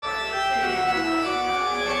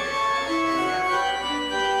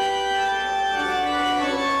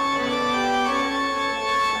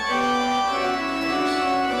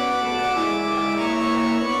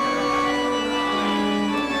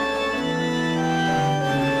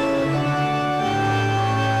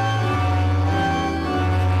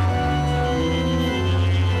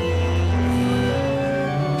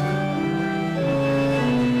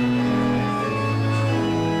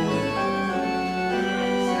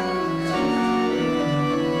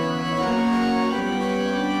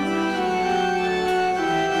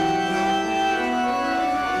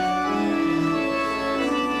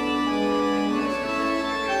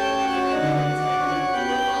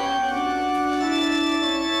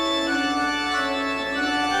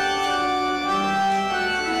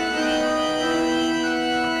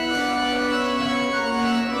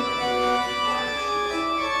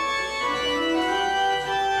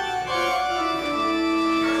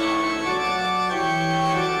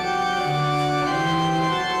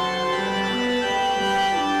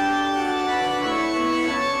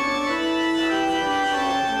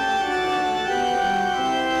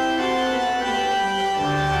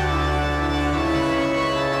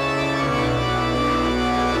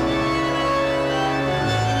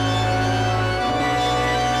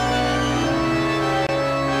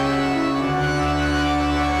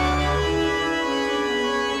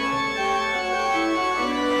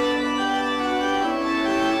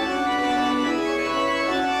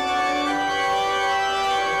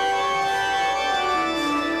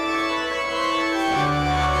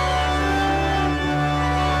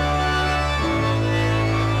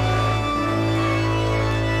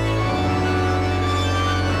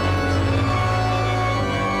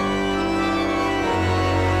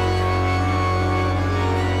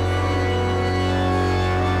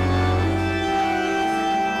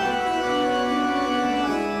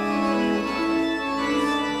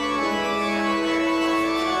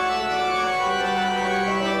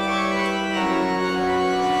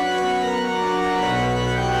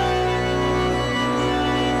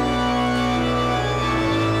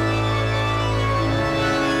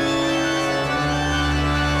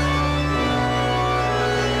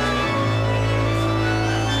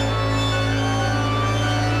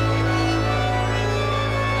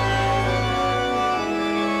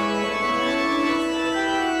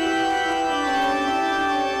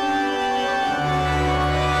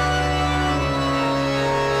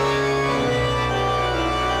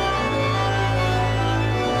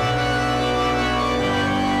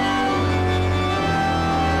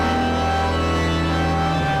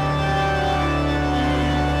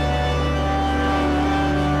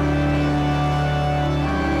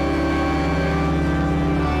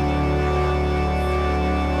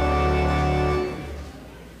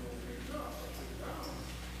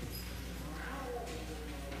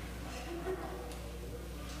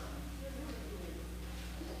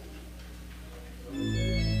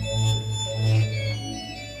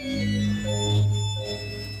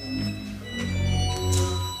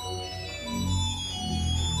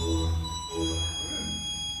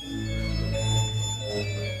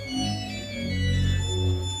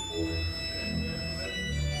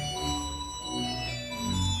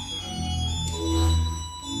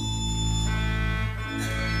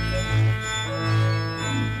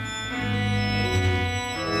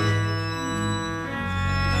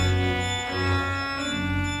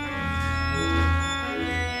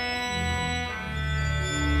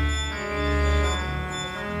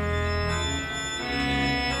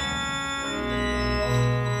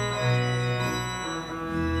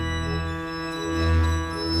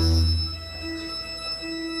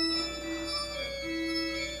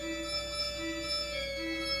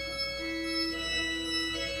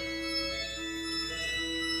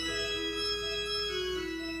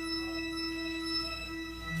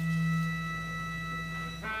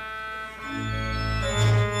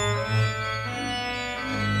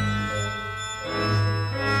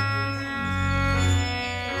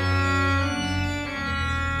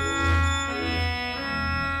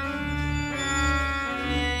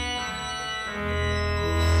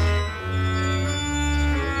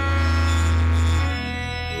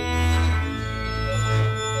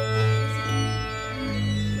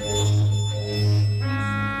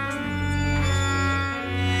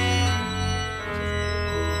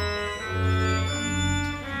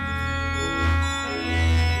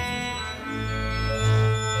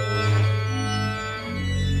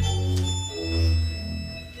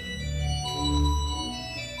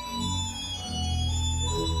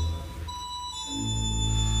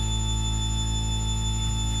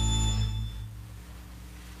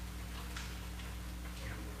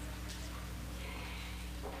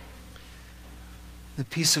The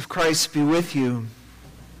peace of Christ be with you.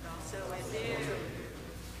 Also with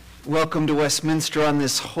you. Welcome to Westminster on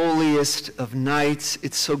this holiest of nights.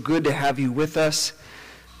 It's so good to have you with us.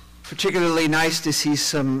 Particularly nice to see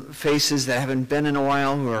some faces that haven't been in a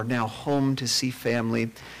while who are now home to see family.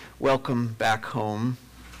 Welcome back home.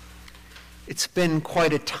 It's been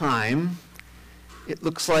quite a time. It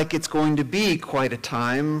looks like it's going to be quite a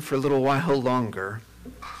time for a little while longer.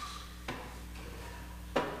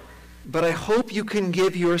 But I hope you can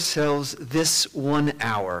give yourselves this 1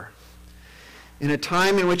 hour. In a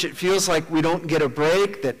time in which it feels like we don't get a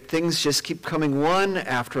break, that things just keep coming one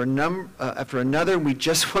after another, we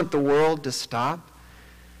just want the world to stop.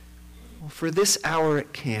 Well, for this hour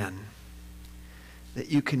it can. That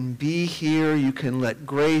you can be here, you can let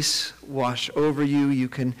grace wash over you, you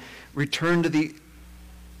can return to the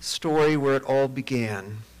story where it all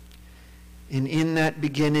began. And in that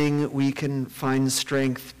beginning, we can find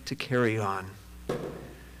strength to carry on.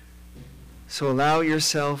 So allow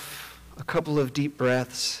yourself a couple of deep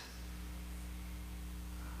breaths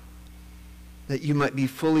that you might be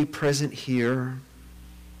fully present here,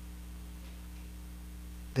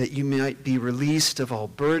 that you might be released of all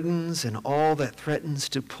burdens and all that threatens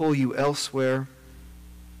to pull you elsewhere,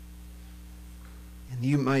 and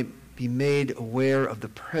you might be made aware of the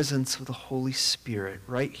presence of the Holy Spirit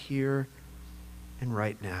right here and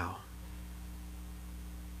right now.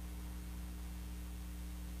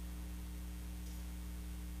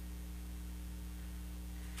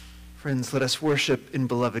 Friends, let us worship in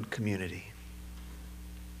beloved community.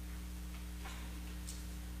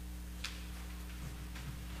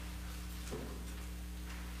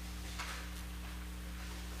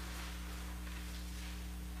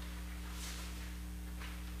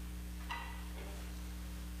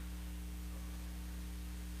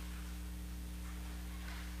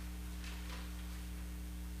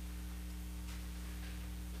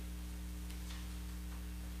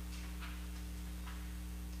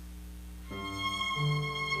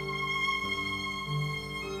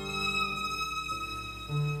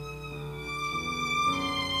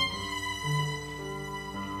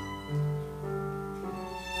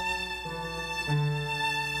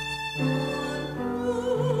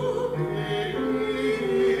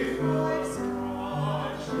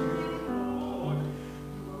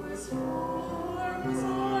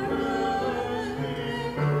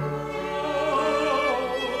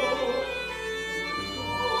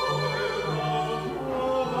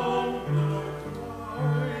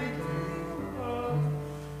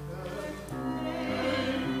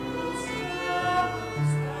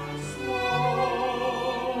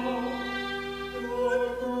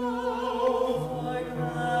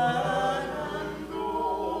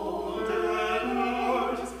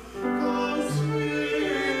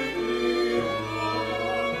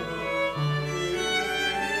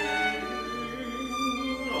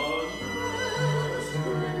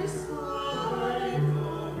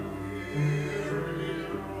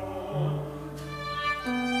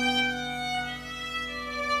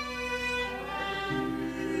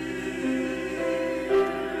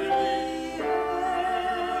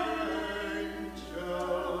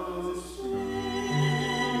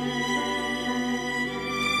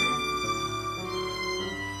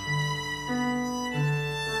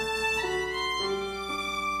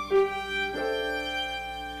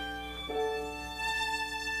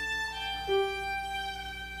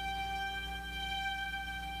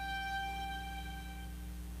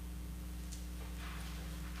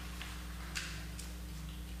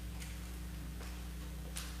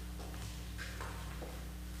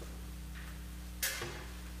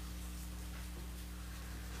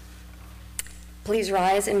 Please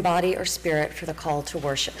rise in body or spirit for the call to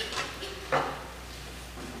worship.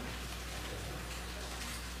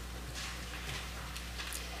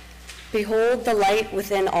 Behold the light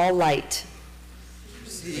within all light.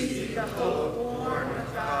 See the hope born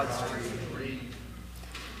of God's free.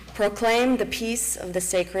 Proclaim the peace of the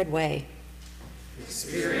sacred way.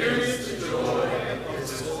 Experience the joy of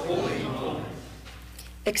this holy moment.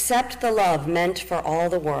 Accept the love meant for all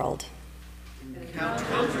the world.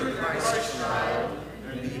 Encounter Christ's child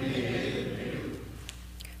and be made anew.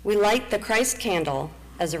 We light the Christ candle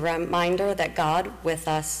as a reminder that God with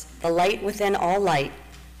us, the light within all light,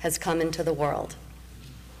 has come into the world.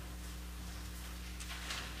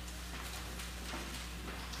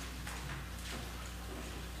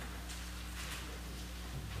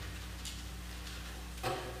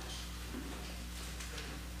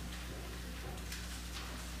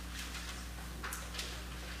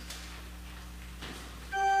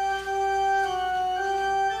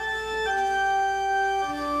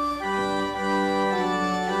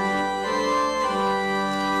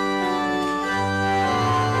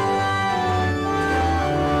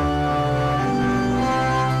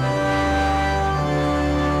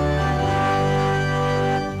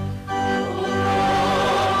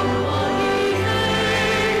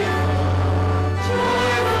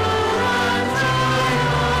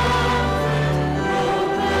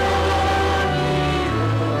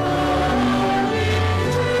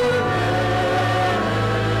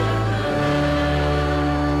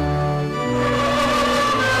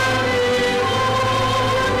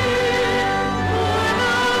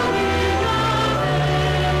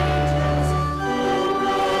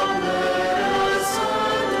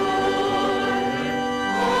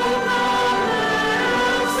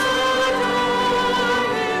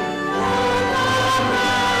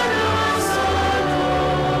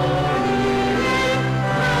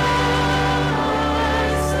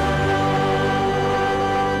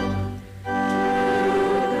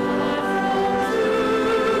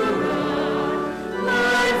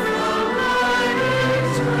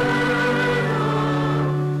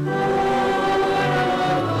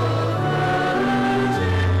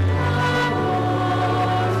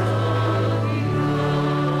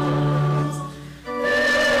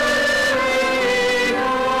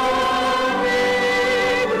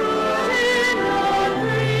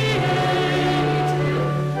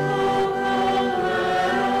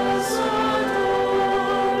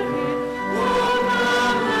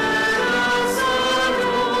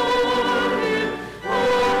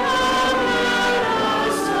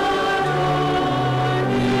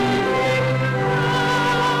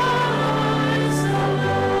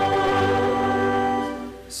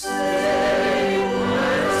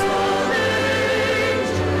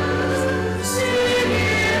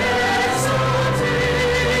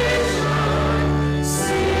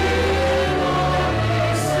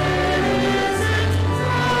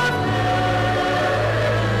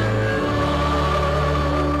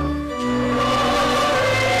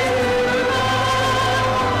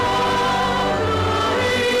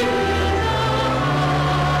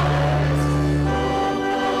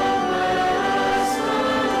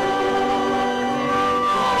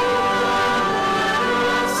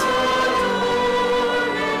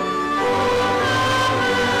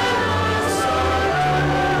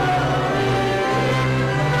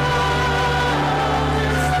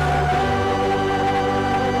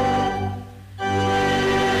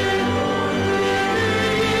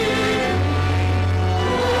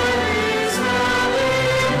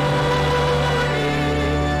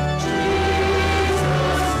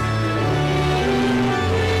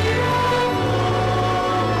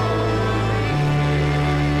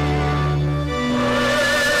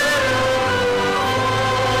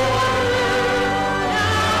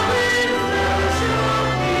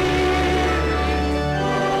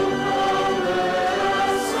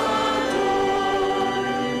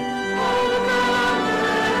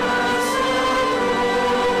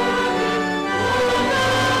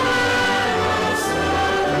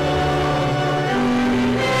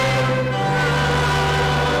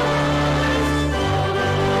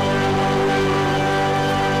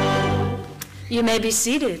 You may be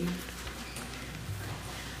seated.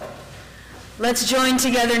 Let's join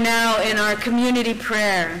together now in our community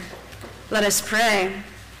prayer. Let us pray.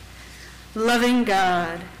 Loving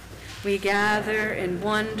God, we gather in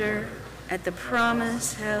wonder at the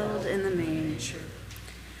promise held in the manger.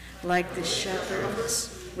 Like the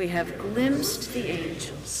shepherds, we have glimpsed the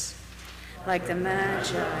angels. Like the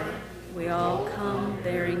Magi, we all come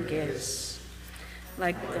bearing gifts.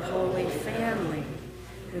 Like the Holy Family,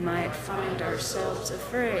 we might find ourselves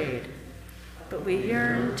afraid, but we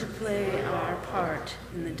yearn to play our part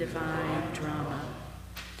in the divine drama.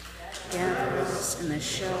 Gather us in the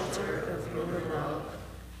shelter of your love.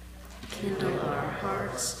 Kindle our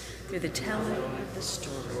hearts through the telling of the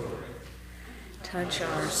story. Touch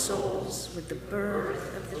our souls with the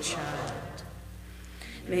birth of the child.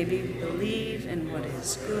 May we believe in what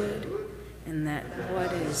is good, and that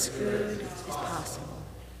what is good is possible.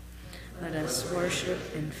 Let us worship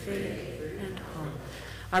in faith and hope.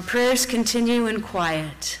 Our prayers continue in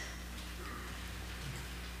quiet.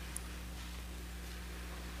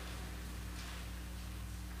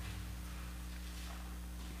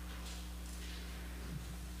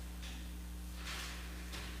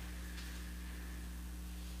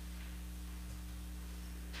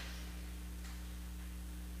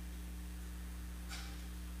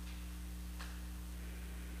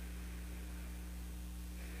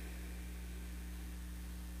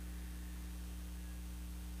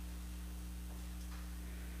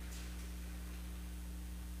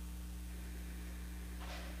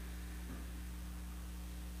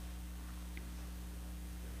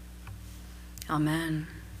 Amen.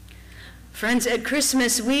 Friends, at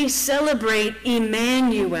Christmas we celebrate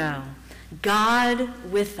Emmanuel, God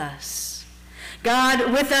with us.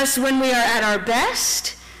 God with us when we are at our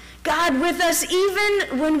best. God with us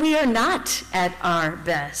even when we are not at our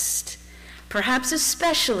best. Perhaps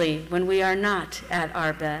especially when we are not at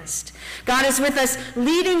our best. God is with us,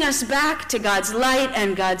 leading us back to God's light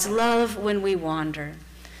and God's love when we wander.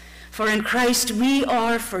 For in Christ we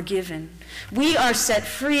are forgiven. We are set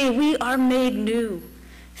free. We are made new.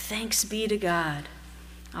 Thanks be to God.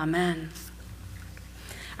 Amen.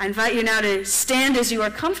 I invite you now to stand as you are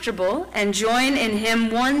comfortable and join in hymn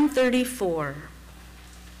 134.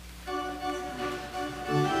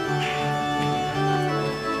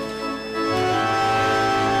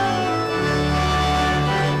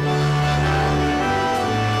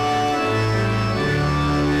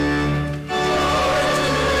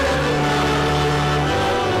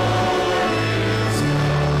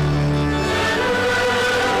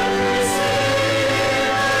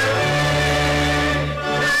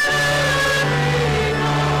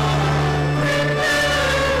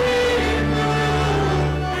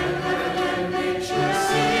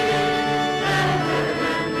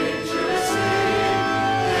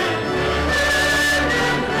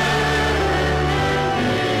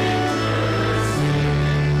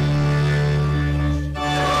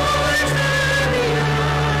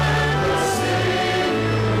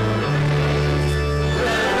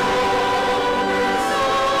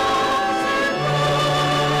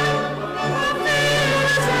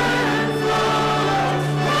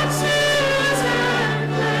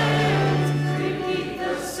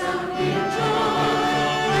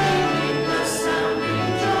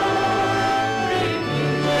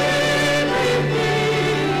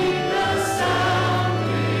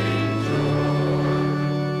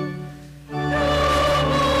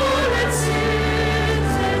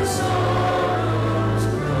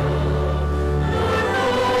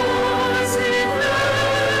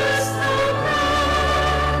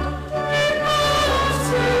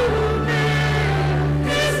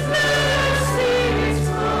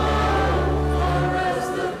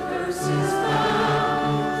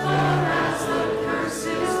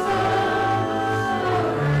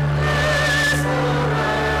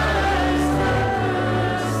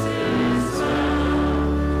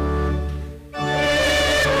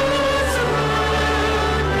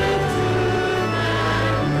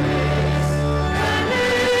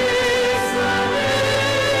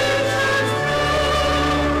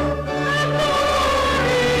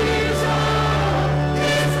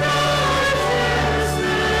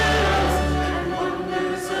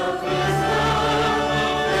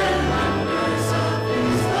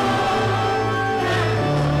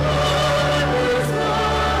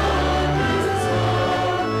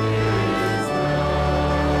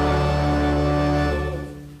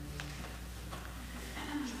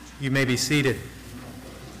 You may be seated.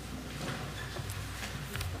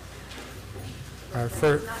 Our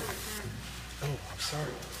first. Oh, I'm sorry.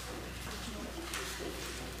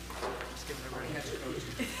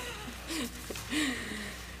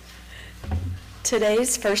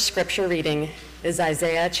 Today's first scripture reading is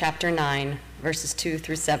Isaiah chapter 9, verses 2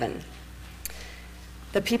 through 7.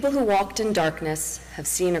 The people who walked in darkness have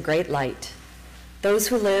seen a great light. Those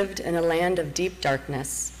who lived in a land of deep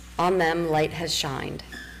darkness, on them light has shined.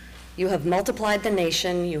 You have multiplied the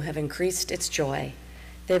nation, you have increased its joy.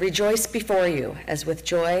 They rejoice before you as with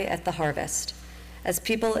joy at the harvest, as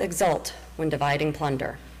people exult when dividing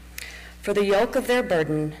plunder. For the yoke of their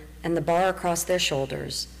burden and the bar across their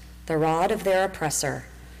shoulders, the rod of their oppressor,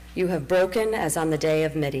 you have broken as on the day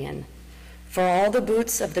of Midian. For all the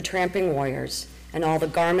boots of the tramping warriors and all the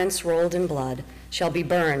garments rolled in blood shall be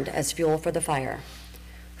burned as fuel for the fire.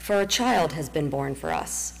 For a child has been born for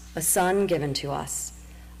us, a son given to us.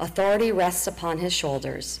 Authority rests upon his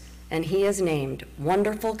shoulders, and he is named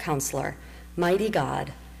Wonderful Counselor, Mighty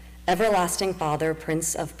God, Everlasting Father,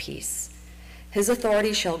 Prince of Peace. His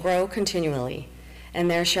authority shall grow continually, and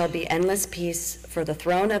there shall be endless peace for the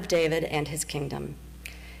throne of David and his kingdom.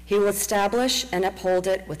 He will establish and uphold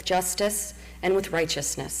it with justice and with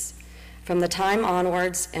righteousness, from the time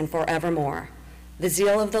onwards and forevermore. The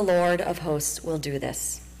zeal of the Lord of hosts will do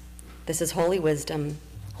this. This is holy wisdom,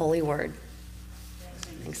 holy word.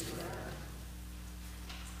 Thanks be to God.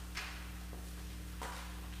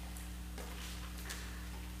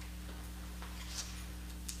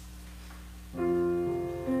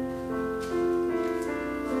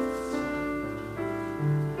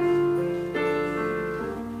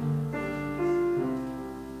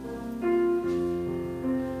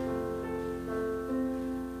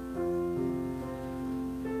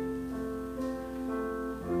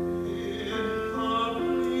 In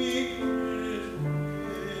the bleak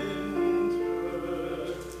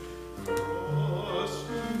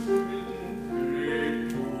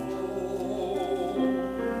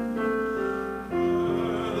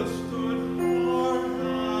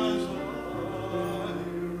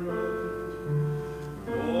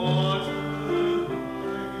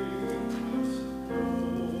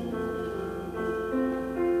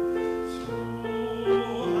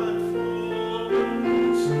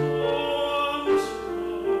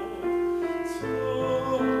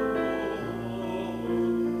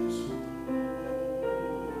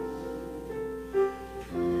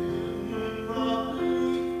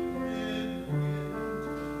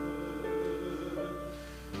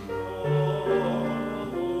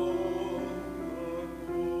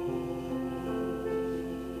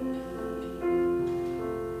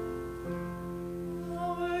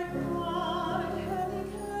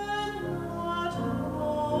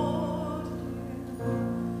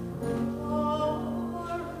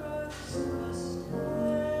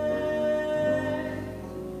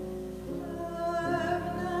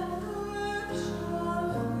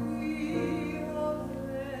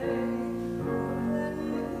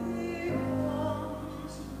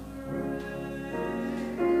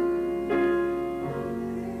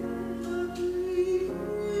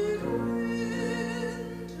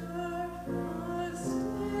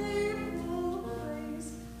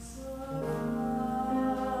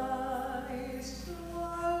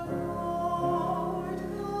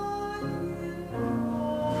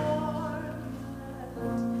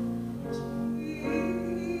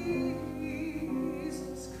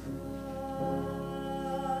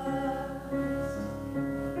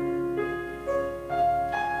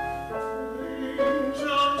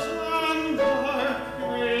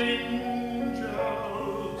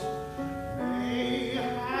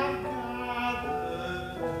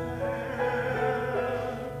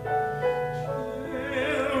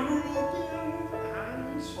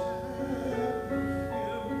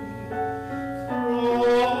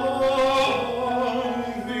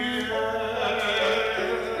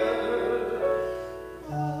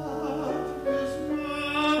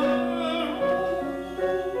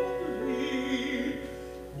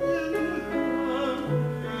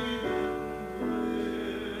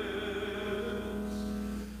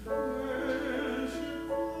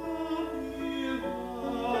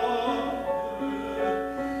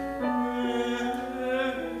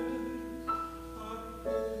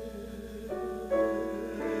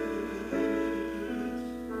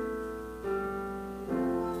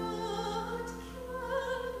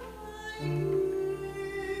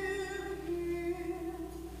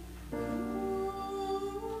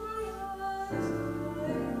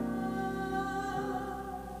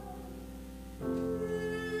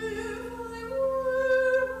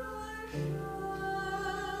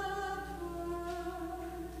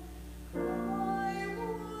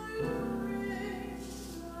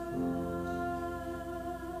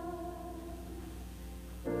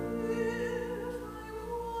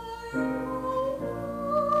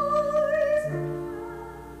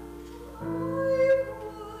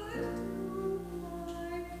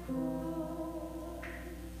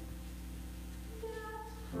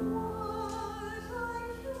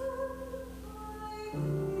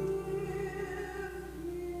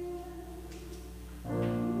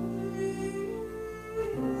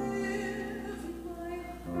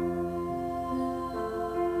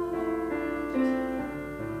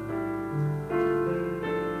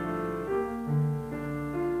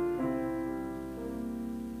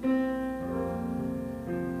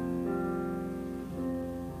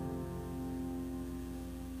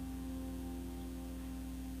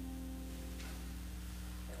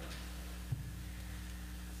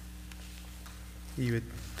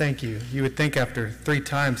Thank you. You would think after 3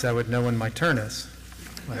 times I would know when my turn is.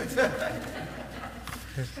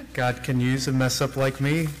 God can use a mess up like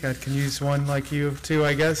me. God can use one like you too,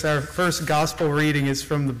 I guess. Our first gospel reading is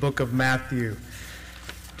from the book of Matthew,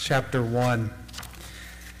 chapter 1.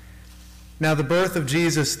 Now the birth of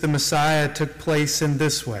Jesus, the Messiah, took place in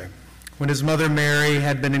this way. When his mother Mary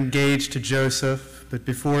had been engaged to Joseph, but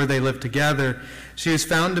before they lived together, she was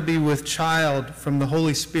found to be with child from the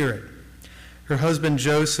Holy Spirit. Her husband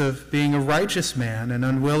Joseph, being a righteous man and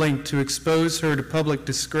unwilling to expose her to public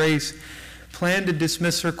disgrace, planned to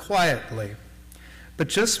dismiss her quietly. But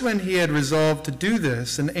just when he had resolved to do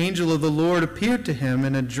this, an angel of the Lord appeared to him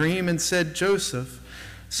in a dream and said, Joseph,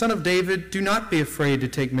 son of David, do not be afraid to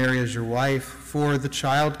take Mary as your wife, for the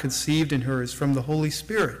child conceived in her is from the Holy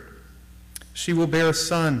Spirit. She will bear a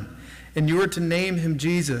son, and you are to name him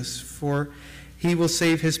Jesus, for he will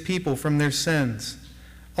save his people from their sins.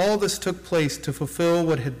 All this took place to fulfill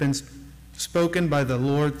what had been spoken by the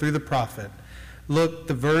Lord through the prophet. Look,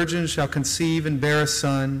 the virgin shall conceive and bear a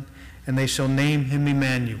son, and they shall name him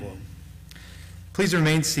Emmanuel. Please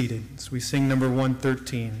remain seated as we sing number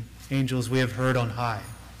 113, Angels We Have Heard on High.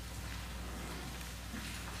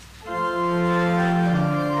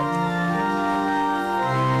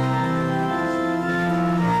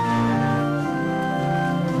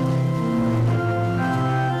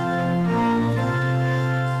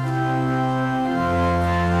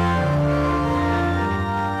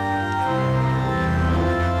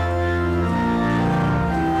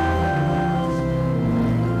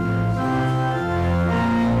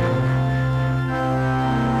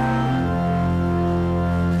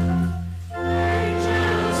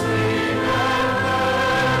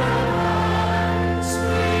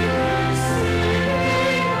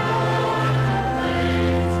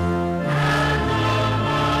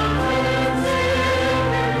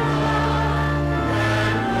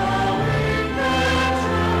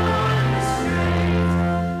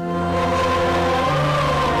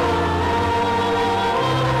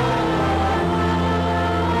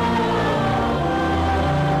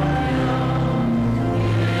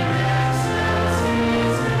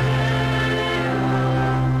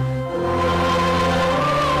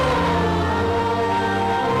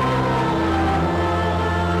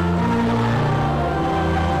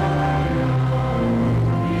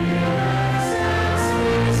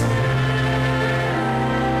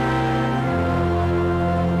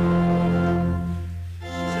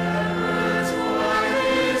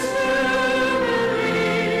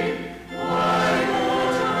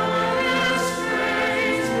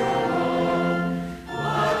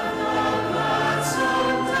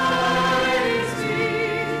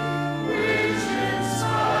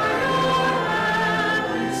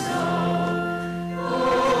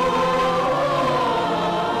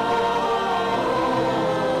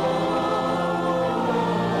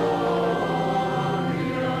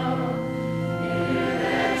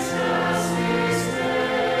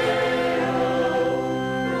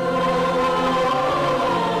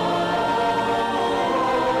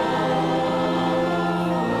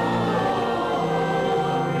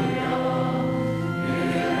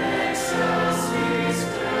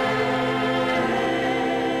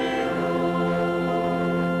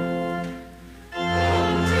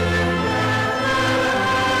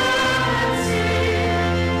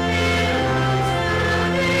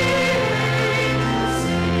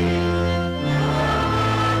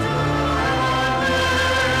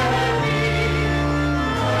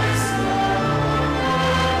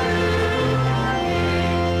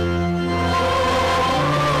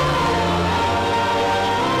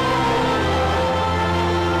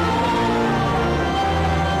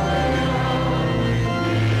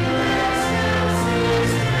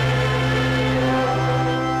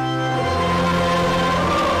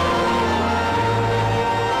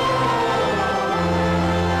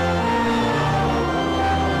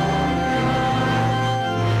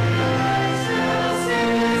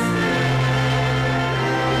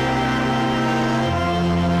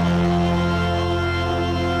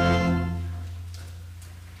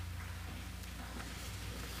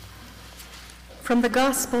 From the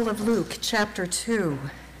Gospel of Luke, chapter 2.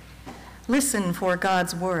 Listen for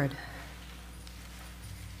God's word.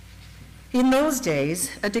 In those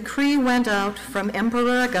days, a decree went out from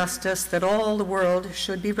Emperor Augustus that all the world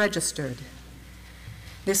should be registered.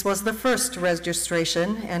 This was the first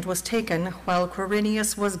registration and was taken while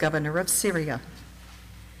Quirinius was governor of Syria.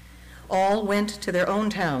 All went to their own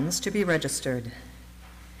towns to be registered.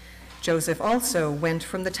 Joseph also went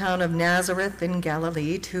from the town of Nazareth in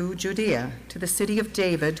Galilee to Judea, to the city of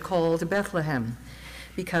David called Bethlehem,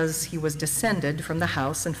 because he was descended from the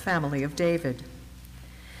house and family of David.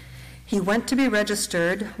 He went to be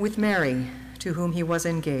registered with Mary, to whom he was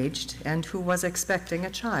engaged and who was expecting a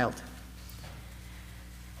child.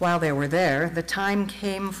 While they were there, the time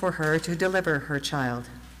came for her to deliver her child.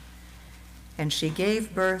 And she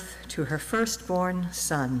gave birth to her firstborn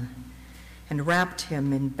son, and wrapped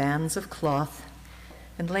him in bands of cloth,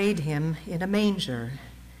 and laid him in a manger,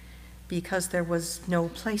 because there was no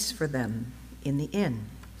place for them in the inn.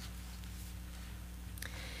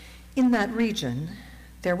 In that region,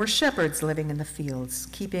 there were shepherds living in the fields,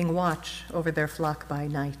 keeping watch over their flock by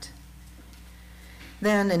night.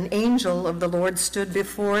 Then an angel of the Lord stood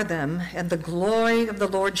before them, and the glory of the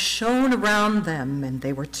Lord shone around them, and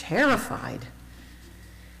they were terrified.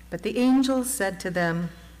 But the angel said to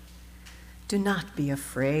them, "Do not be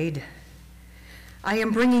afraid. I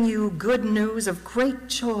am bringing you good news of great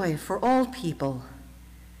joy for all people.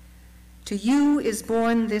 To you is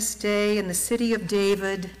born this day in the city of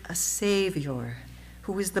David a Savior,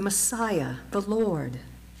 who is the Messiah, the Lord.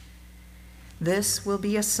 This will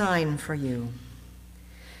be a sign for you.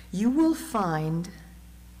 You will find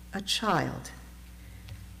a child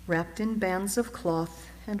wrapped in bands of cloth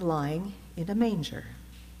and lying in a manger."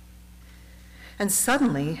 And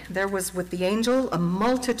suddenly there was with the angel a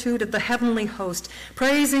multitude of the heavenly host,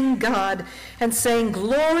 praising God and saying,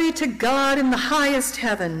 "Glory to God in the highest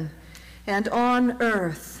heaven, and on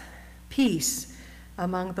earth peace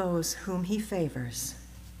among those whom he favors."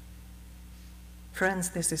 Friends,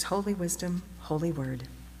 this is Holy Wisdom, Holy Word.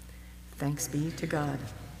 Thanks be to God.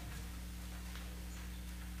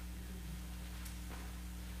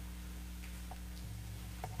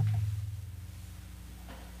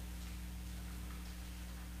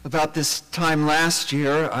 About this time last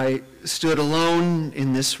year, I stood alone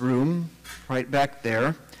in this room, right back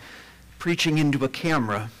there, preaching into a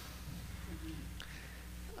camera.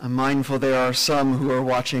 I'm mindful there are some who are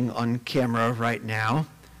watching on camera right now.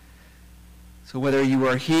 So whether you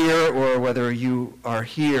are here or whether you are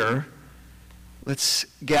here, let's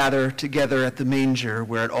gather together at the manger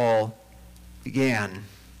where it all began.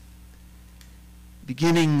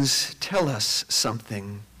 Beginnings tell us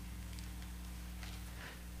something.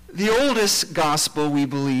 The oldest gospel we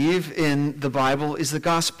believe in the Bible is the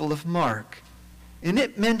Gospel of Mark, and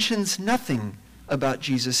it mentions nothing about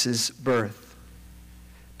Jesus' birth.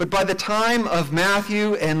 But by the time of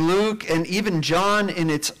Matthew and Luke and even John in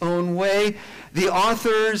its own way, the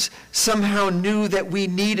authors somehow knew that we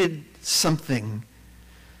needed something,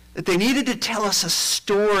 that they needed to tell us a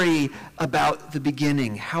story about the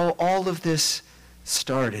beginning, how all of this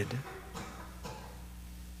started.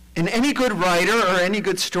 And any good writer or any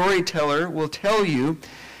good storyteller will tell you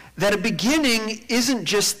that a beginning isn't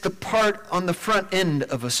just the part on the front end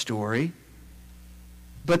of a story,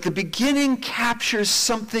 but the beginning captures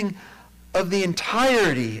something of the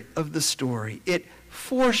entirety of the story. It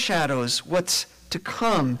foreshadows what's to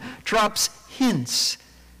come, drops hints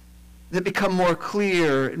that become more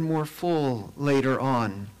clear and more full later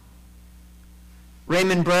on.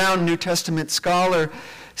 Raymond Brown, New Testament scholar,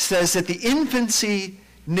 says that the infancy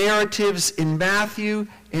narratives in Matthew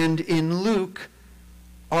and in Luke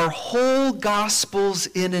are whole gospels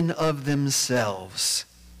in and of themselves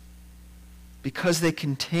because they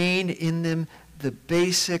contain in them the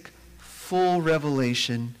basic, full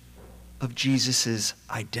revelation of Jesus'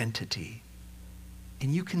 identity.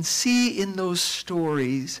 And you can see in those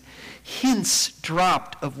stories hints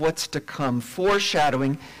dropped of what's to come,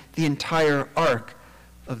 foreshadowing the entire arc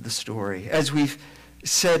of the story. As we've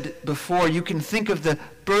said before, you can think of the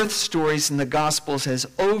birth stories in the Gospels as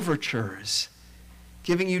overtures,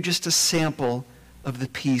 giving you just a sample of the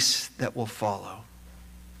piece that will follow.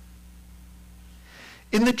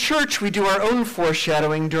 In the church, we do our own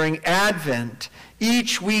foreshadowing during Advent,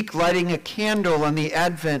 each week lighting a candle on the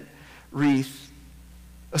Advent wreath,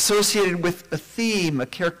 associated with a theme, a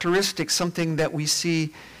characteristic, something that we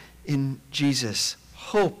see in Jesus: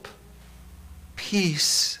 hope,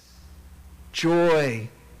 peace, joy,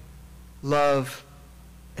 love,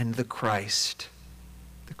 and the Christ.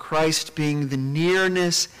 The Christ being the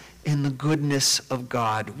nearness and the goodness of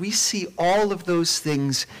God. We see all of those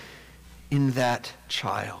things in that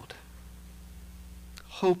child.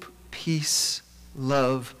 Hope, peace,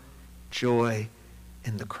 love, joy,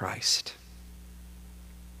 and the Christ.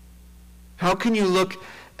 How can you look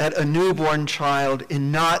at a newborn child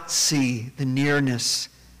and not see the nearness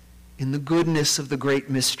and the goodness of the great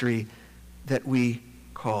mystery that we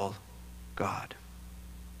call God?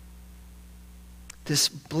 This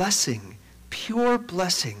blessing, pure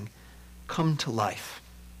blessing, come to life.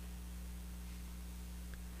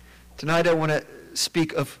 Tonight I want to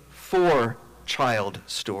speak of 4 child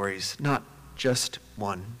stories, not just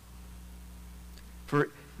one. For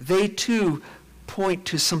they too point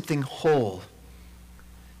to something whole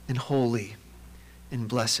and holy and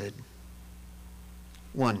blessed.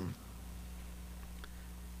 1.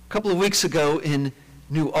 A couple of weeks ago in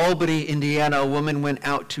New Albany, Indiana, a woman went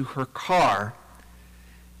out to her car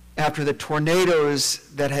after the tornadoes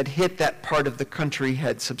that had hit that part of the country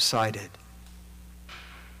had subsided.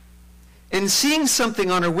 And seeing something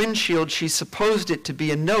on her windshield, she supposed it to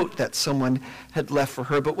be a note that someone had left for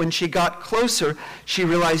her. But when she got closer, she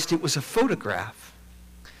realized it was a photograph,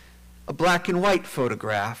 a black and white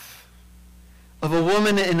photograph of a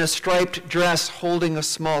woman in a striped dress holding a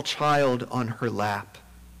small child on her lap.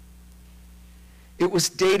 It was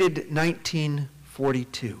dated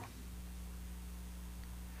 1942.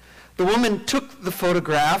 The woman took the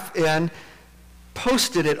photograph and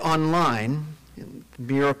posted it online. The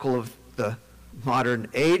miracle of the modern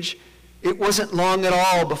age. It wasn't long at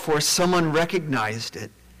all before someone recognized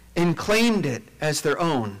it and claimed it as their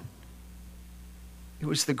own. It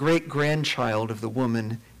was the great-grandchild of the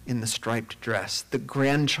woman in the striped dress, the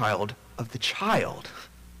grandchild of the child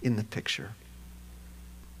in the picture.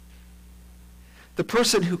 The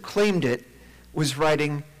person who claimed it was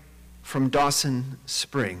writing from Dawson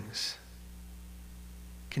Springs,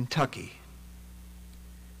 Kentucky,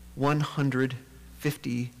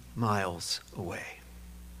 150 miles away.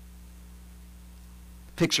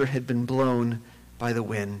 The picture had been blown by the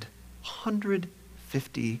wind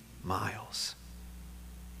 150 miles.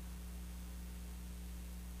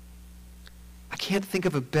 I can't think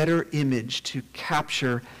of a better image to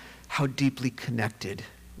capture how deeply connected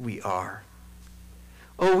we are.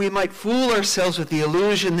 Oh, we might fool ourselves with the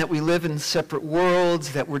illusion that we live in separate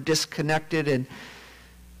worlds, that we're disconnected and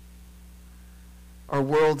our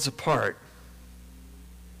worlds apart.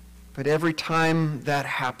 But every time that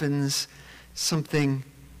happens, something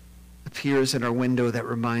appears in our window that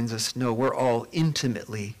reminds us, no, we're all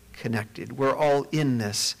intimately connected. We're all in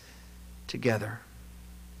this together.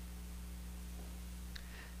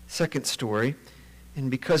 Second story, and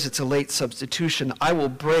because it's a late substitution, I will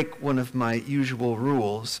break one of my usual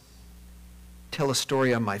rules, tell a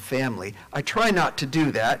story on my family. I try not to do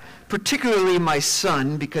that, particularly my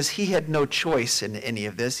son, because he had no choice in any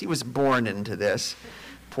of this. He was born into this.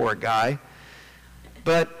 Poor guy.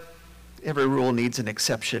 But every rule needs an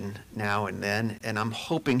exception now and then, and I'm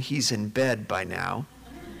hoping he's in bed by now.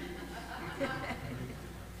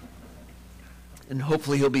 And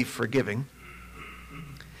hopefully he'll be forgiving.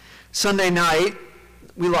 Sunday night,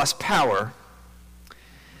 we lost power.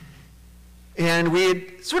 And we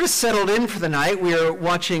had sort of settled in for the night. We were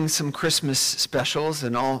watching some Christmas specials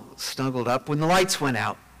and all snuggled up when the lights went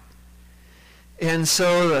out. And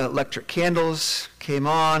so the electric candles came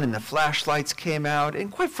on and the flashlights came out.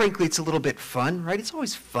 And quite frankly, it's a little bit fun, right? It's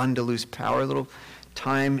always fun to lose power, a little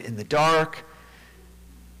time in the dark.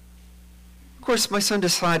 Of course, my son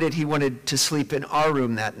decided he wanted to sleep in our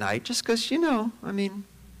room that night just because, it's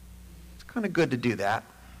kind of good to do that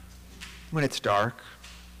when it's dark,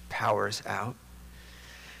 power's out.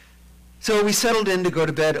 So we settled in to go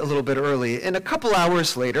to bed a little bit early. And a couple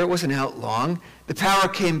hours later, it wasn't out long, the power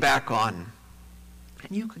came back on.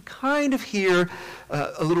 And you could kind of hear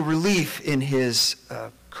a little relief in his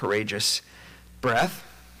courageous breath,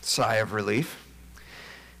 sigh of relief.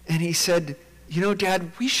 And he said,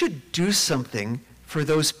 Dad, we should do something for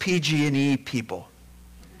those PG&E people.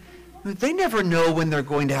 They never know when they're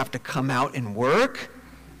going to have to come out and work.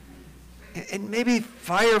 And maybe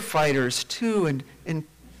firefighters, too, and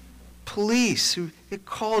police who get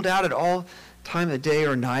called out at all time of day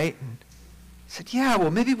or night. And said, yeah, well,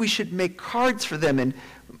 maybe we should make cards for them, and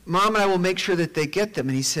Mom and I will make sure that they get them.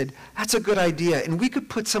 And he said, that's a good idea, and we could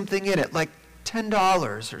put something in it, like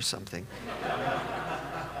 $10 or something.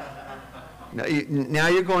 Now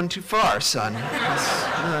you're going too far, son.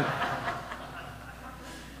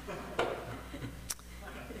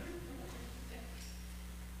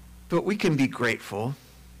 But we can be grateful,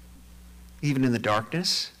 even in the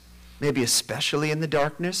darkness, maybe especially in the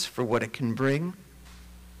darkness, for what it can bring.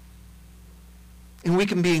 And we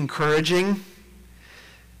can be encouraging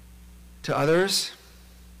to others,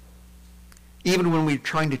 even when we're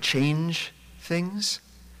trying to change things.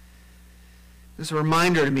 There's a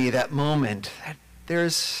reminder to me, that moment, that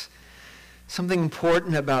there's something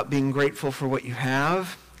important about being grateful for what you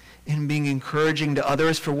have and being encouraging to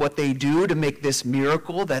others for what they do to make this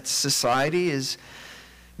miracle that society, as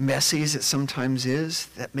messy as it sometimes is,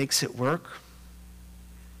 that makes it work.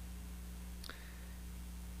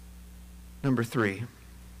 Number 3.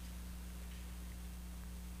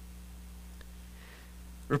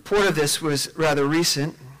 Report of this was rather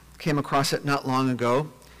recent. Came across it not long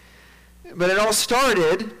ago. But it all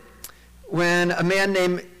started when a man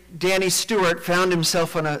named Danny Stewart found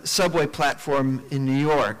himself on a subway platform in New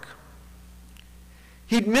York.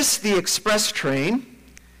 He'd missed the express train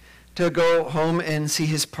to go home and see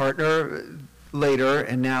his partner later,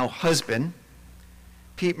 and now husband,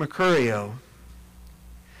 Pete Mercurio.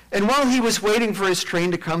 And while he was waiting for his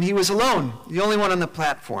train to come, he was alone, the only one on the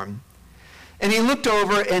platform. And he looked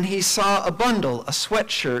over and he saw a bundle, a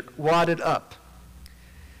sweatshirt, wadded up.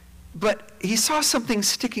 But he saw something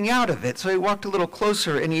sticking out of it, so he walked a little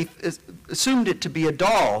closer and he assumed it to be a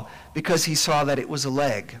doll because he saw that it was a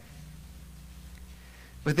leg.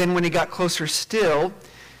 But then when he got closer still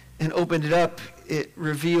and opened it up, it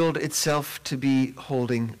revealed itself to be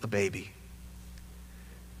holding a baby.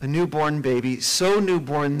 A newborn baby, so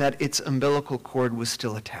newborn that its umbilical cord was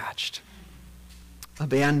still attached.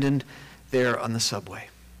 Abandoned there on the subway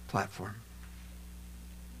platform.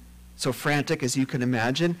 So frantic as you can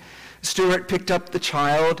imagine, Stewart picked up the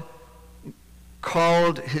child,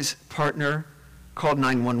 called his partner, called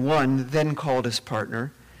 911, then called his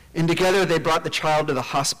partner, and together they brought the child to the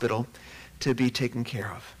hospital to be taken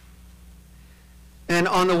care of. And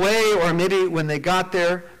on the way, or maybe when they got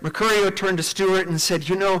there, Mercurio turned to Stewart and said,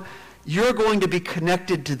 you know, you're going to be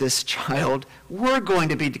connected to this child. We're going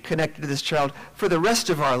to be connected to this child for the rest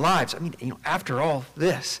of our lives. I mean, you know, after all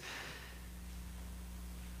this.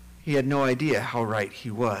 He had no idea how right he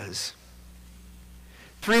was.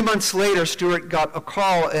 3 months later, Stewart got a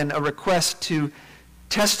call and a request to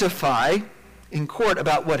testify in court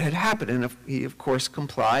about what had happened. And he, of course,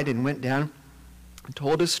 complied and went down and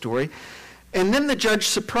told his story. And then the judge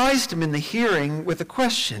surprised him in the hearing with a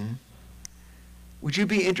question. Would you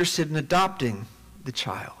be interested in adopting the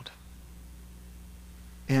child?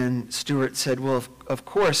 And Stewart said, well, of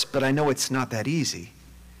course, but I know it's not that easy.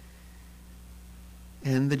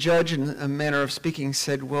 And the judge, in a manner of speaking,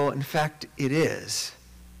 said, well, in fact, it is.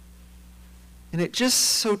 And it just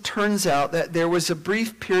so turns out that there was a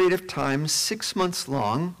brief period of time, 6 months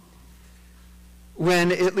long,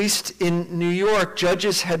 when, at least in New York,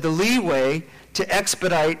 judges had the leeway to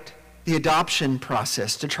expedite the adoption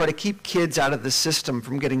process, to try to keep kids out of the system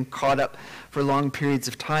from getting caught up for long periods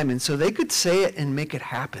of time. And so they could say it and make it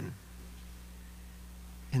happen.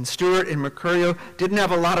 And Stewart and Mercurio didn't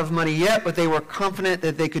have a lot of money yet, but they were confident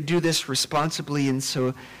that they could do this responsibly, and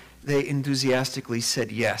so they enthusiastically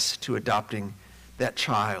said yes to adopting that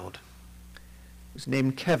child. He was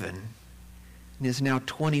named Kevin and is now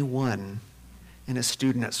 21 and a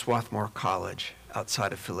student at Swarthmore College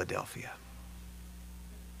outside of Philadelphia.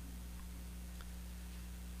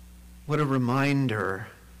 What a reminder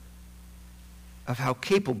of how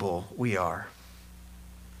capable we are.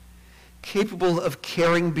 Capable of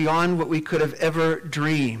caring beyond what we could have ever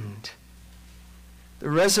dreamed. The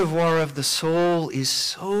reservoir of the soul is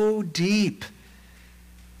so deep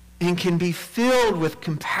and can be filled with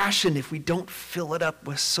compassion if we don't fill it up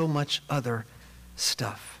with so much other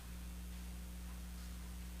stuff.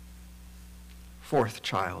 Fourth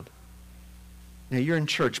child. Now, you're in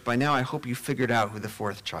church. By now, I hope you figured out who the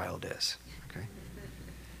fourth child is. Okay?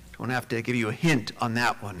 Don't have to give you a hint on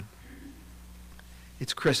that one.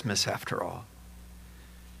 It's Christmas, after all.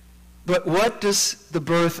 But what does the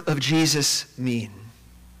birth of Jesus mean?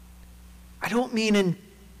 I don't mean in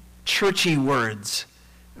churchy words.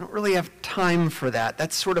 I don't really have time for that.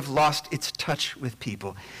 That's sort of lost its touch with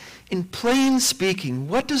people. In plain speaking,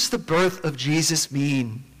 what does the birth of Jesus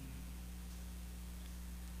mean?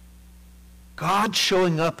 God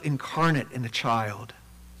showing up incarnate in a child.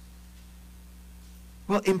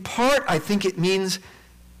 Well, in part, I think it means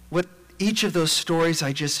what each of those stories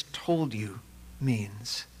I just told you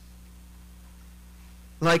means.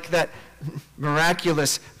 Like that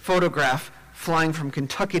miraculous photograph flying from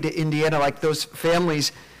Kentucky to Indiana, like those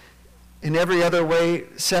families in every other way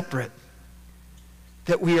separate.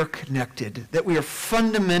 That we are connected, that we are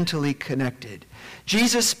fundamentally connected.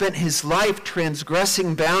 Jesus spent his life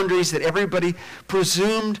transgressing boundaries that everybody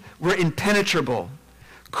presumed were impenetrable,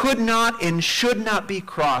 could not and should not be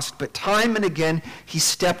crossed, but time and again he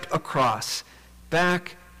stepped across,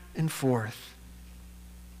 back and forth,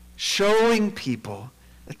 showing people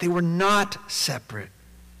that they were not separate,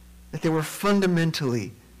 that they were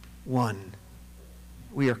fundamentally one.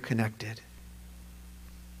 We are connected.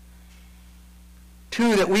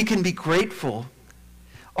 2, that we can be grateful.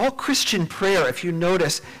 All Christian prayer, if you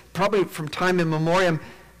notice, probably from time immemorial,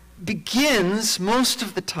 begins most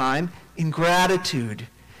of the time in gratitude,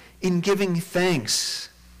 in giving thanks.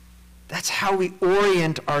 That's how we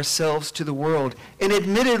orient ourselves to the world. And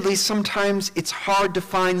admittedly, sometimes it's hard to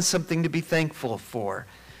find something to be thankful for.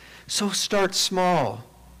 So start small.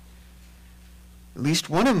 At least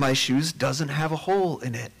one of my shoes doesn't have a hole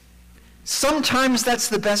in it. Sometimes that's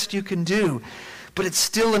the best you can do, but it's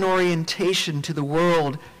still an orientation to the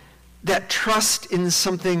world that trust in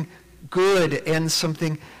something good and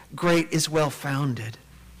something great is well-founded.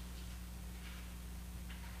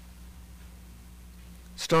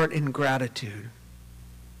 Start in gratitude.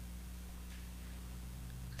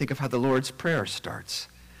 Think of how the Lord's Prayer starts.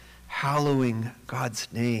 Hallowing God's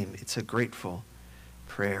name. It's a grateful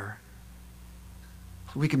prayer.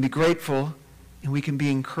 We can be grateful and we can be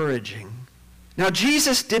encouraging. Now,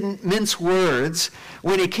 Jesus didn't mince words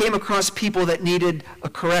when he came across people that needed a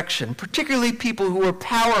correction, particularly people who were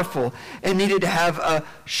powerful and needed to have a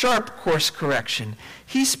sharp course correction.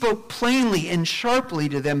 He spoke plainly and sharply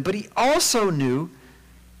to them, but he also knew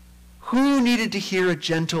who needed to hear a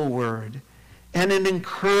gentle word and an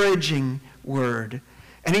encouraging word.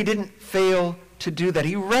 And he didn't fail to do that.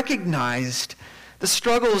 He recognized the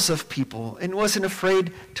struggles of people and wasn't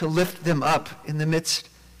afraid to lift them up in the midst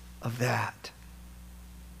of that.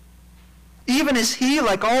 Even as he,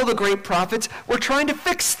 like all the great prophets, were trying to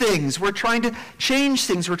fix things, we're trying to change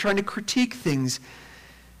things, we're trying to critique things,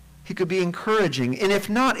 he could be encouraging. And if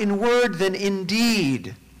not in word, then in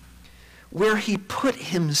deed, where he put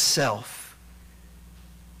himself,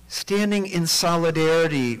 standing in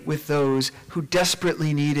solidarity with those who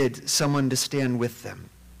desperately needed someone to stand with them.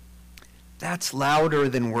 That's louder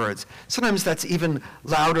than words. Sometimes that's even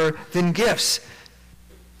louder than gifts,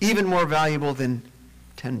 even more valuable than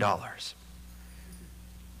 $10.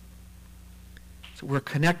 So we're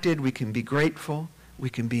connected, we can be grateful, we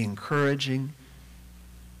can be encouraging,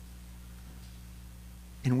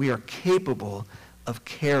 and we are capable of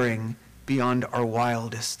caring beyond our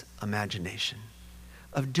wildest imagination,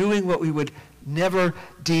 of doing what we would never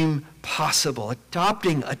deem possible,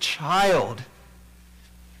 adopting a child,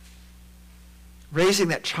 raising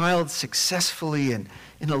that child successfully and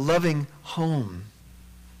in a loving home.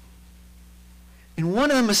 And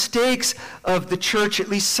one of the mistakes of the church, at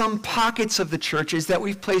least some pockets of the church, is that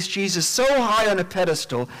we've placed Jesus so high on a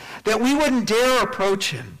pedestal that we wouldn't dare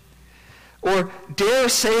approach him or dare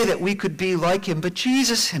say that we could be like him. But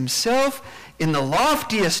Jesus himself, in the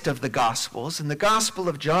loftiest of the Gospels, in the Gospel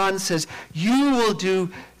of John, says, you will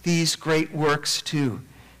do these great works too,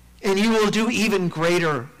 and you will do even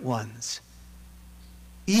greater ones.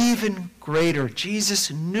 Even greater.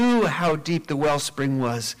 Jesus knew how deep the wellspring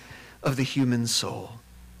was of the human soul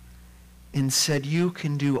and said, you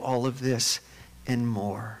can do all of this and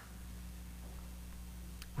more.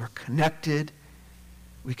 We're connected.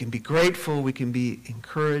 We can be grateful. We can be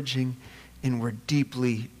encouraging. And we're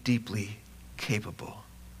deeply, deeply capable.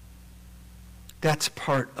 That's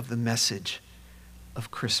part of the message of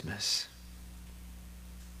Christmas.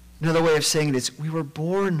 Another way of saying it is, we were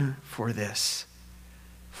born for this,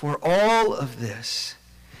 for all of this.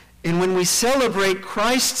 And when we celebrate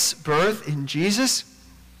Christ's birth in Jesus,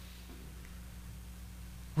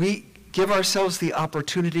 we give ourselves the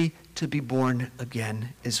opportunity to be born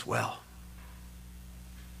again as well.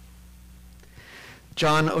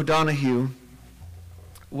 John O'Donohue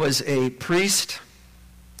was a priest,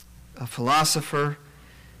 a philosopher,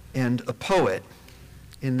 and a poet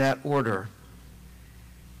in that order.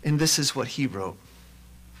 And this is what he wrote.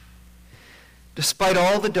 Despite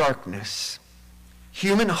all the darkness,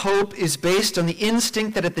 human hope is based on the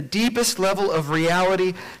instinct that at the deepest level of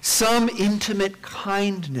reality, some intimate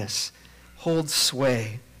kindness holds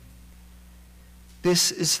sway.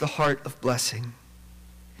 This is the heart of blessing.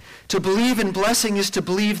 To believe in blessing is to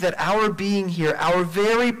believe that our being here, our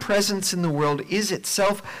very presence in the world, is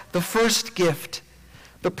itself the first gift,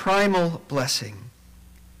 the primal blessing.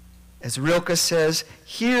 As Rilke says,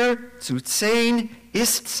 hier zu sein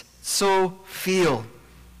ist's so viel.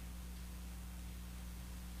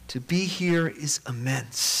 To be here is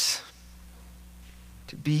immense.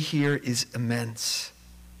 To be here is immense.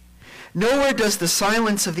 Nowhere does the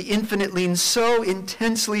silence of the infinite lean so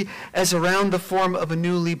intensely as around the form of a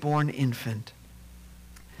newly born infant.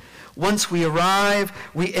 Once we arrive,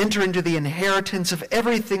 we enter into the inheritance of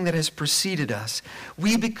everything that has preceded us.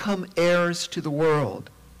 We become heirs to the world.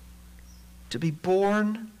 To be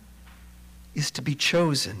born is to be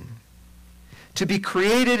chosen. To be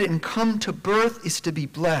created and come to birth is to be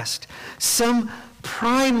blessed. Some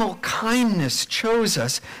primal kindness chose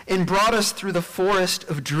us and brought us through the forest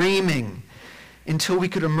of dreaming until we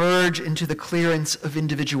could emerge into the clearance of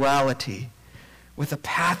individuality with a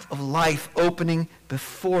path of life opening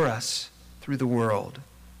before us through the world.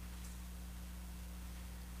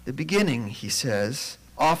 The beginning, he says,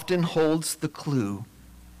 often holds the clue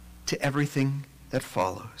to everything that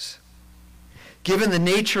follows. Given the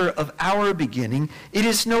nature of our beginning, it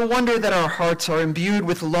is no wonder that our hearts are imbued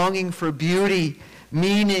with longing for beauty,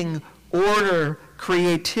 meaning, order,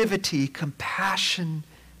 creativity, compassion,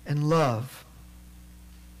 and love.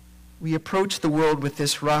 We approach the world with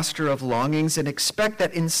this roster of longings and expect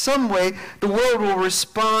that in some way the world will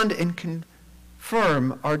respond and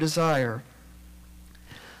confirm our desire.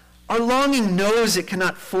 Our longing knows it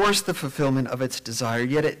cannot force the fulfillment of its desire,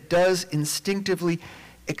 yet it does instinctively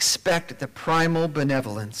expect the primal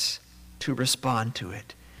benevolence to respond to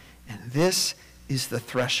it. And this is the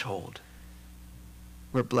threshold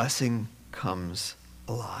where blessing comes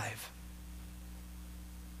alive.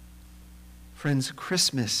 Friends,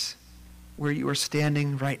 Christmas, where you are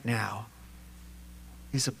standing right now,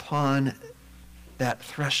 is upon that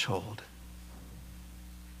threshold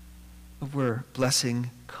of where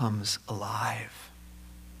blessing comes alive.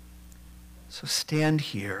 So stand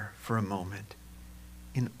here for a moment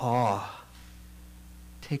in awe.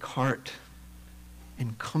 Take heart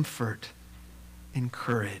and comfort and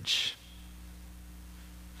courage.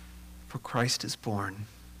 For Christ is born.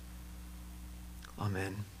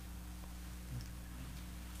 Amen.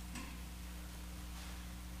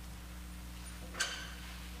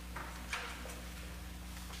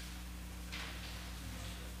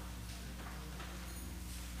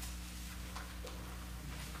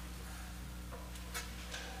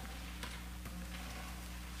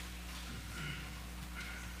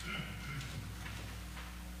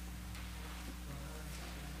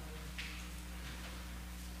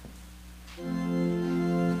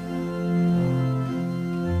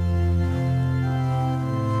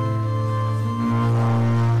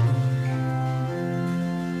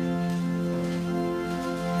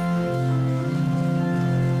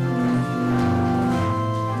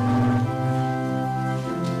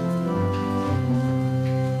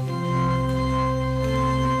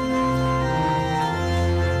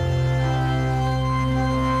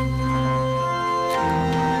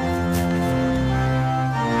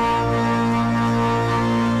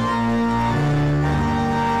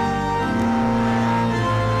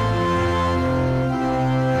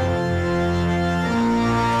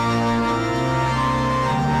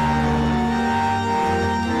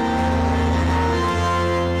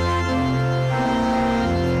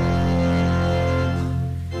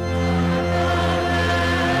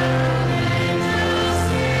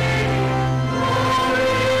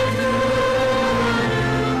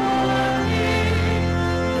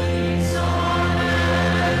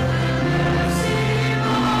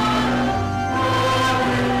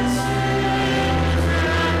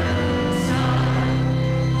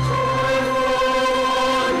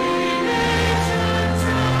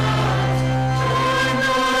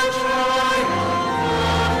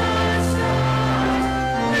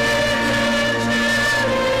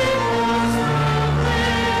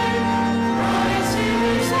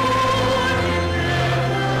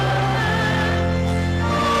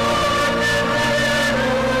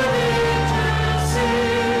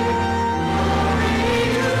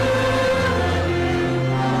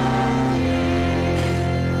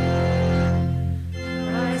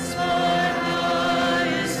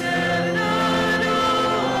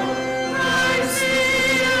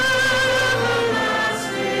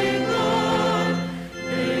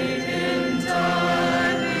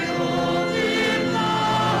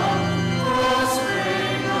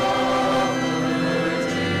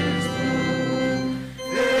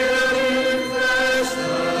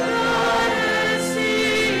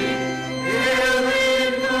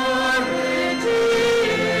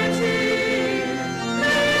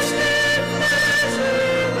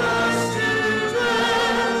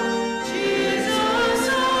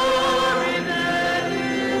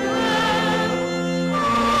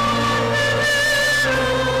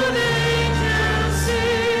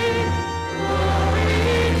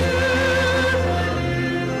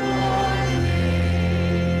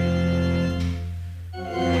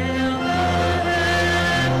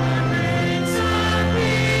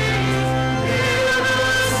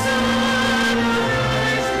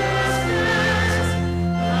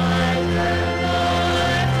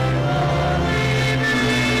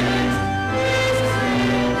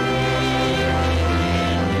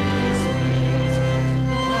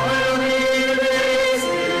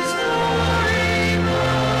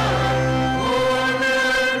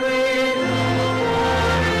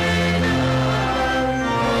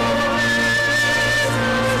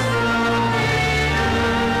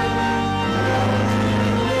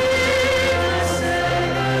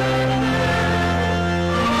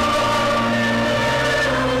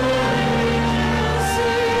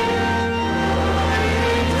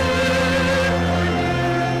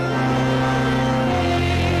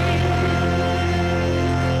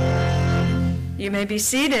 You may be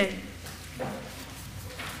seated.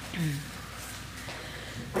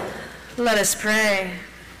 Let us pray.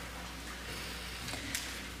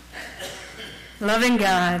 Loving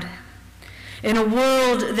God, in a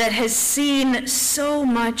world that has seen so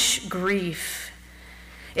much grief,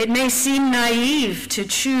 it may seem naive to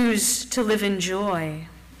choose to live in joy.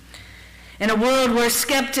 In a world where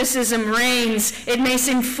skepticism reigns, it may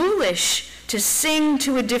seem foolish to sing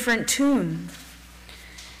to a different tune.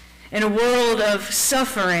 In a world of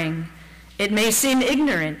suffering, it may seem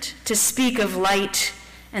ignorant to speak of light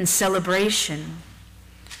and celebration.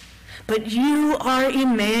 But you are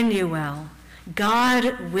Emmanuel,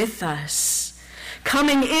 God with us,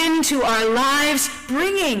 coming into our lives,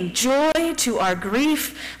 bringing joy to our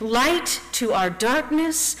grief, light to our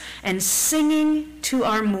darkness, and singing to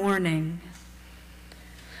our mourning.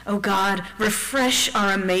 Oh God, refresh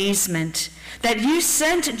our amazement that you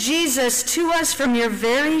sent Jesus to us from your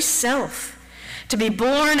very self, to be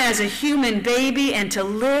born as a human baby and to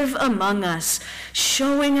live among us,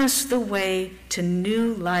 showing us the way to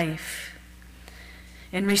new life.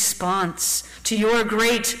 In response to your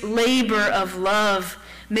great labor of love,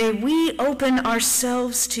 may we open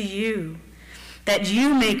ourselves to you, that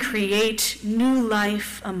you may create new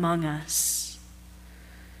life among us.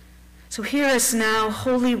 So hear us now,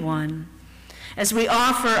 Holy One, as we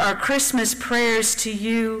offer our Christmas prayers to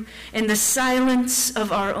you in the silence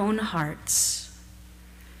of our own hearts.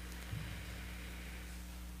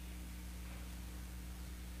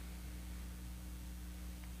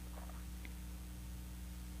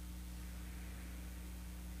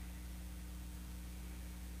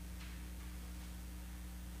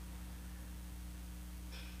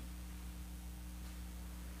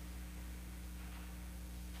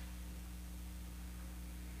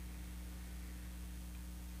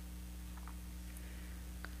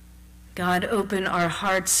 God, open our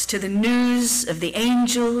hearts to the news of the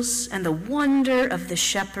angels and the wonder of the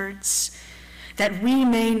shepherds, that we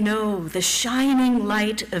may know the shining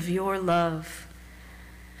light of your love.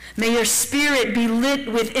 May your Spirit be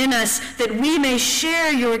lit within us, that we may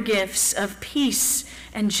share your gifts of peace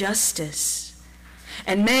and justice.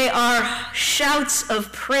 And may our shouts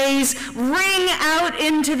of praise ring out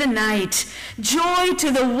into the night. Joy to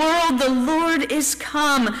the world, the Lord is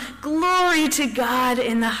come. Glory to God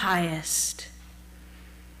in the highest.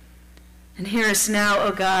 And hear us now,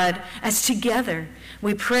 O God, as together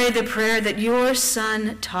we pray the prayer that your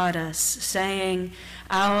Son taught us, saying,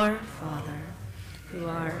 Our Father, who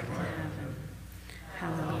art in heaven,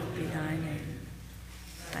 hallowed be thy name.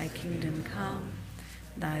 Thy kingdom come,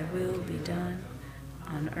 thy will be done,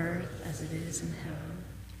 on earth as it is in heaven.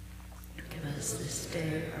 Give us this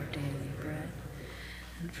day our daily bread,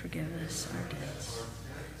 and forgive us our debts,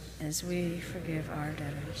 as we forgive our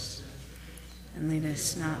debtors. And lead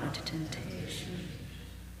us not into temptation,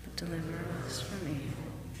 but deliver us from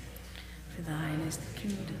evil. For thine is the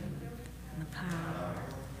kingdom, and the power,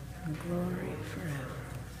 and the glory forever.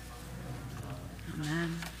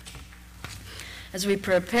 Amen. As we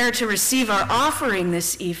prepare to receive our offering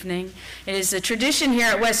this evening, it is a tradition here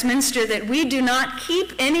at Westminster that we do not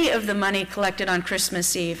keep any of the money collected on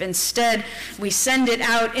Christmas Eve. Instead, we send it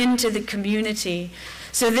out into the community.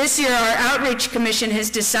 So this year, our Outreach Commission has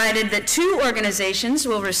decided that 2 organizations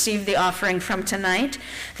will receive the offering from tonight: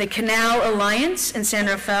 the Canal Alliance in San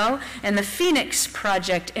Rafael and the Phoenix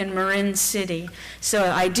Project in Marin City.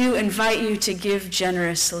 So I do invite you to give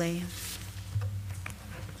generously.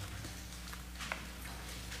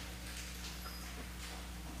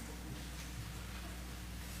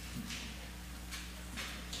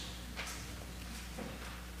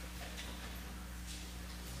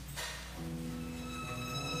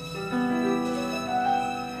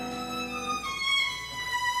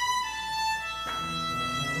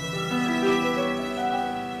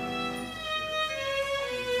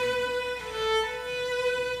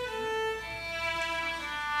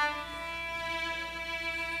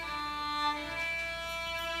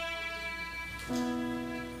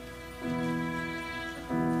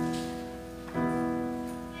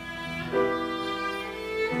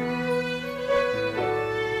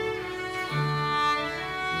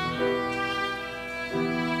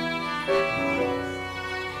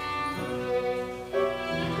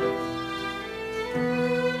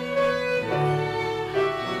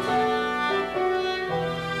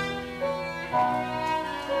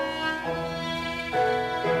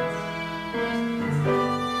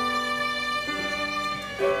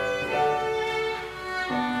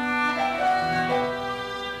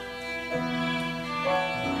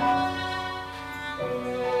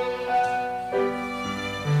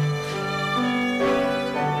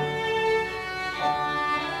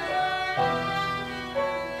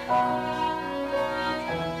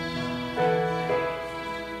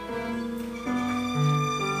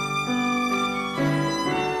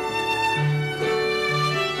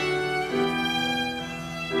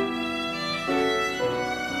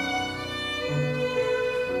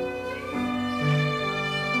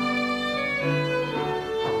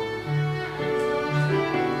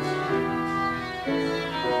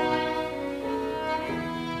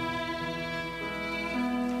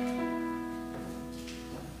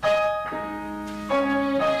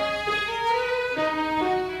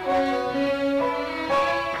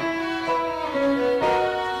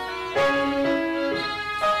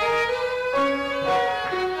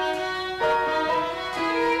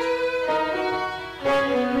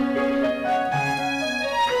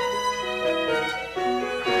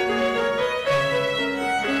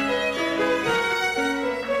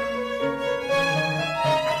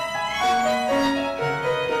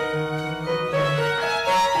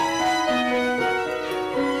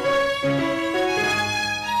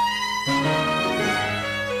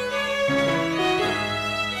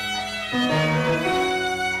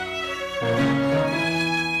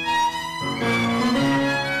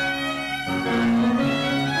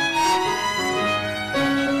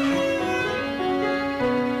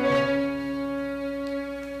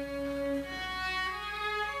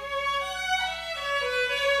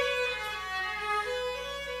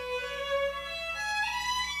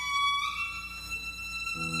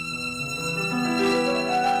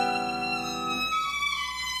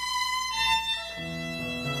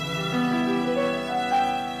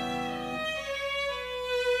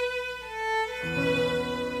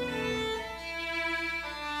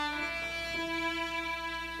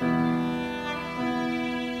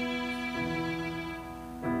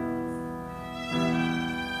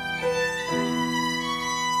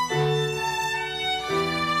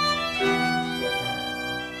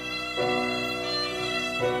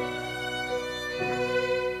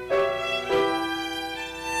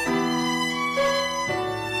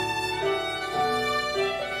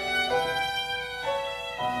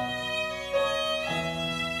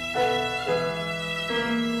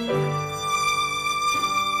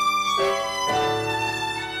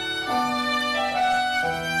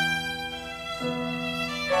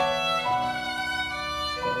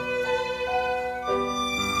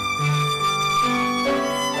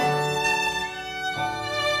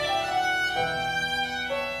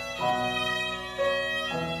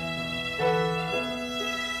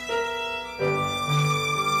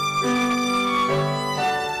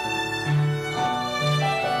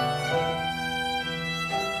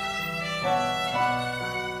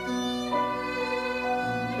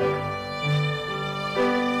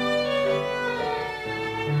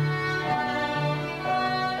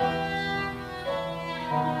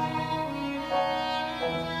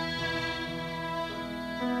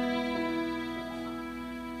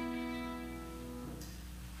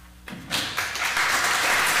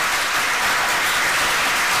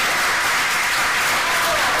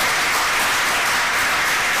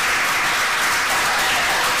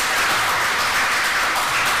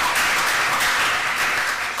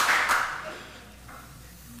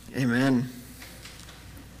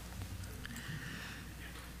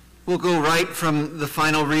 We'll go right from the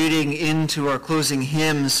final reading into our closing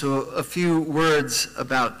hymn, so a few words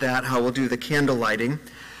about that, how we'll do the candle lighting.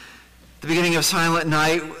 At the beginning of Silent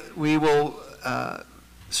Night, we will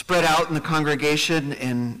spread out in the congregation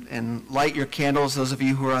and light your candles, those of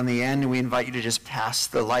you who are on the end, and we invite you to just pass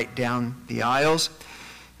the light down the aisles.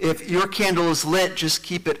 If your candle is lit, just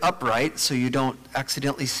keep it upright so you don't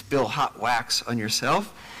accidentally spill hot wax on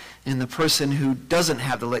yourself. And the person who doesn't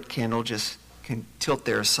have the lit candle just can tilt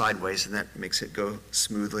theirs sideways, and that makes it go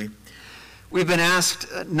smoothly. We've been asked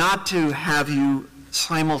not to have you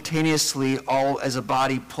simultaneously all as a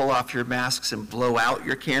body pull off your masks and blow out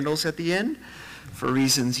your candles at the end for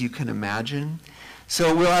reasons you can imagine.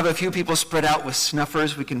 So we'll have a few people spread out with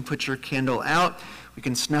snuffers. We can put your candle out. We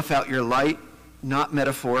can snuff out your light, not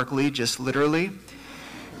metaphorically, just literally.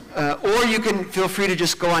 Or you can feel free to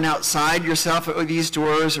just go on outside yourself at these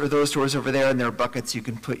doors or those doors over there, and there are buckets you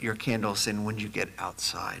can put your candles in when you get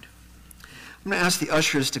outside. I'm going to ask the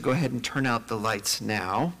ushers to go ahead and turn out the lights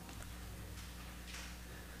now.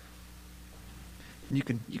 You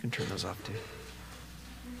can turn those off too.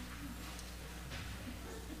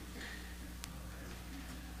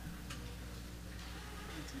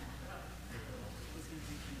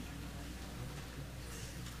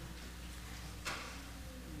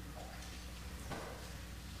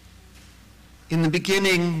 In the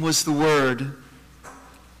beginning was the Word,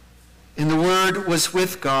 and the Word was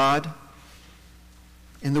with God,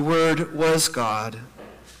 and the Word was God.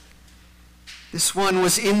 This one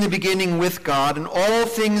was in the beginning with God, and all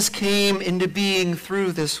things came into being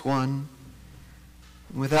through this one.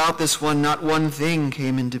 And without this one, not one thing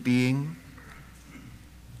came into being.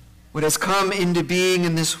 What has come into being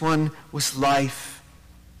in this one was life,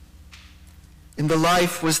 and the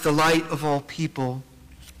life was the light of all people.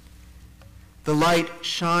 The light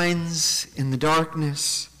shines in the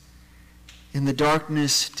darkness, and the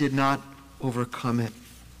darkness did not overcome it.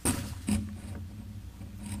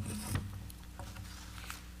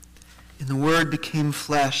 And the Word became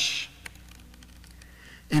flesh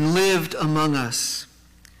and lived among us,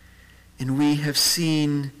 and we have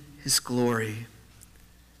seen his glory,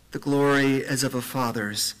 the glory as of a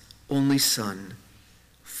Father's only Son,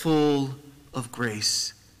 full of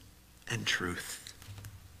grace and truth.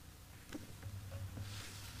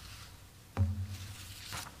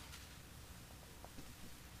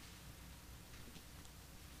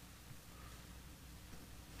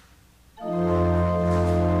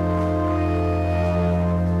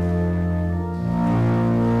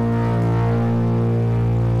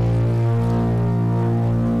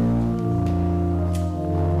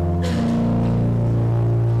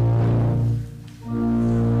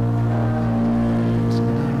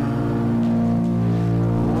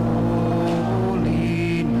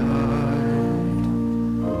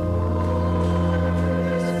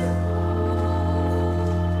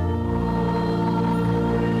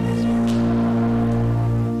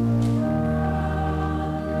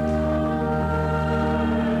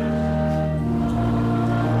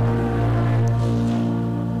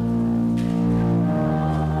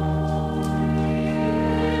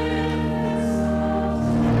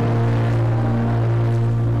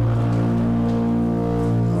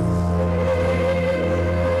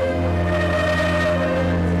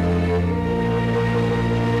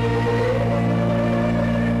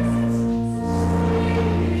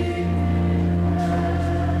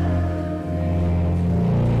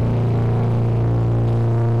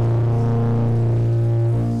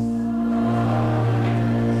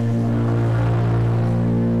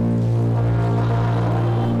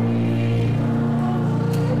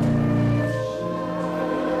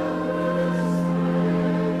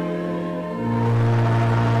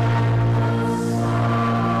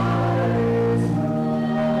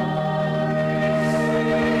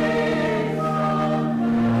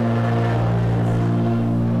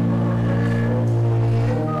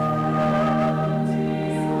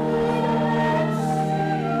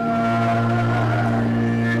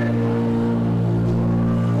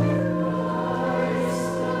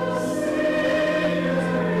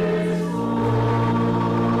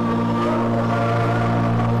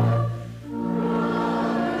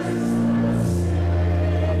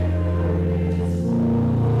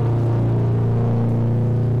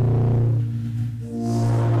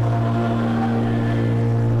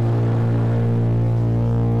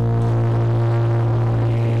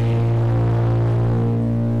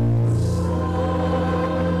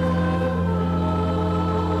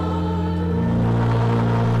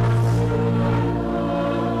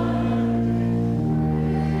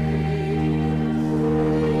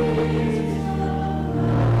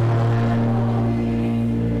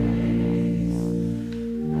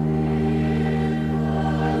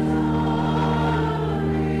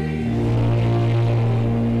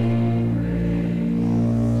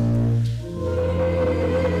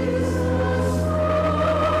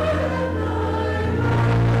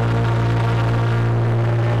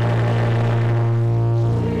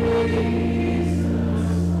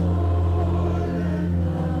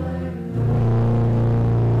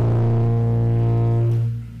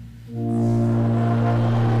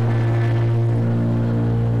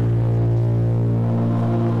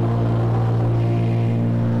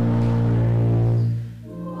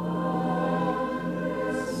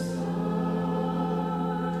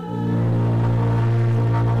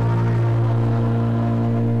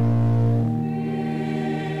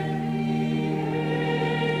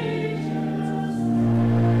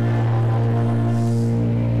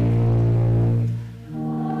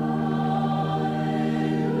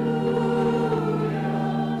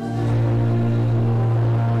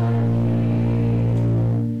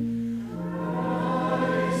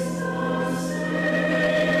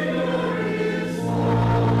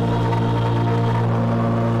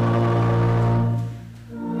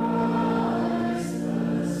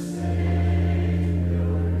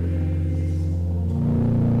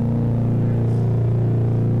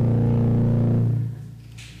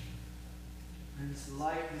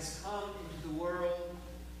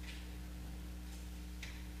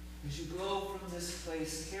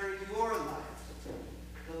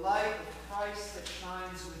 light of Christ that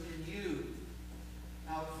shines within you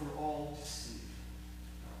out for all to see.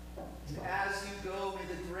 And as you go,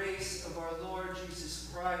 may the grace of our Lord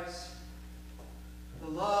Jesus Christ, the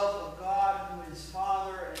love of God who is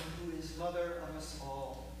Father and who is Mother of us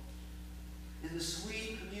all, and the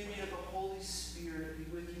sweet communion of the Holy Spirit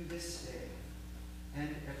be with you this day and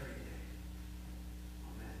every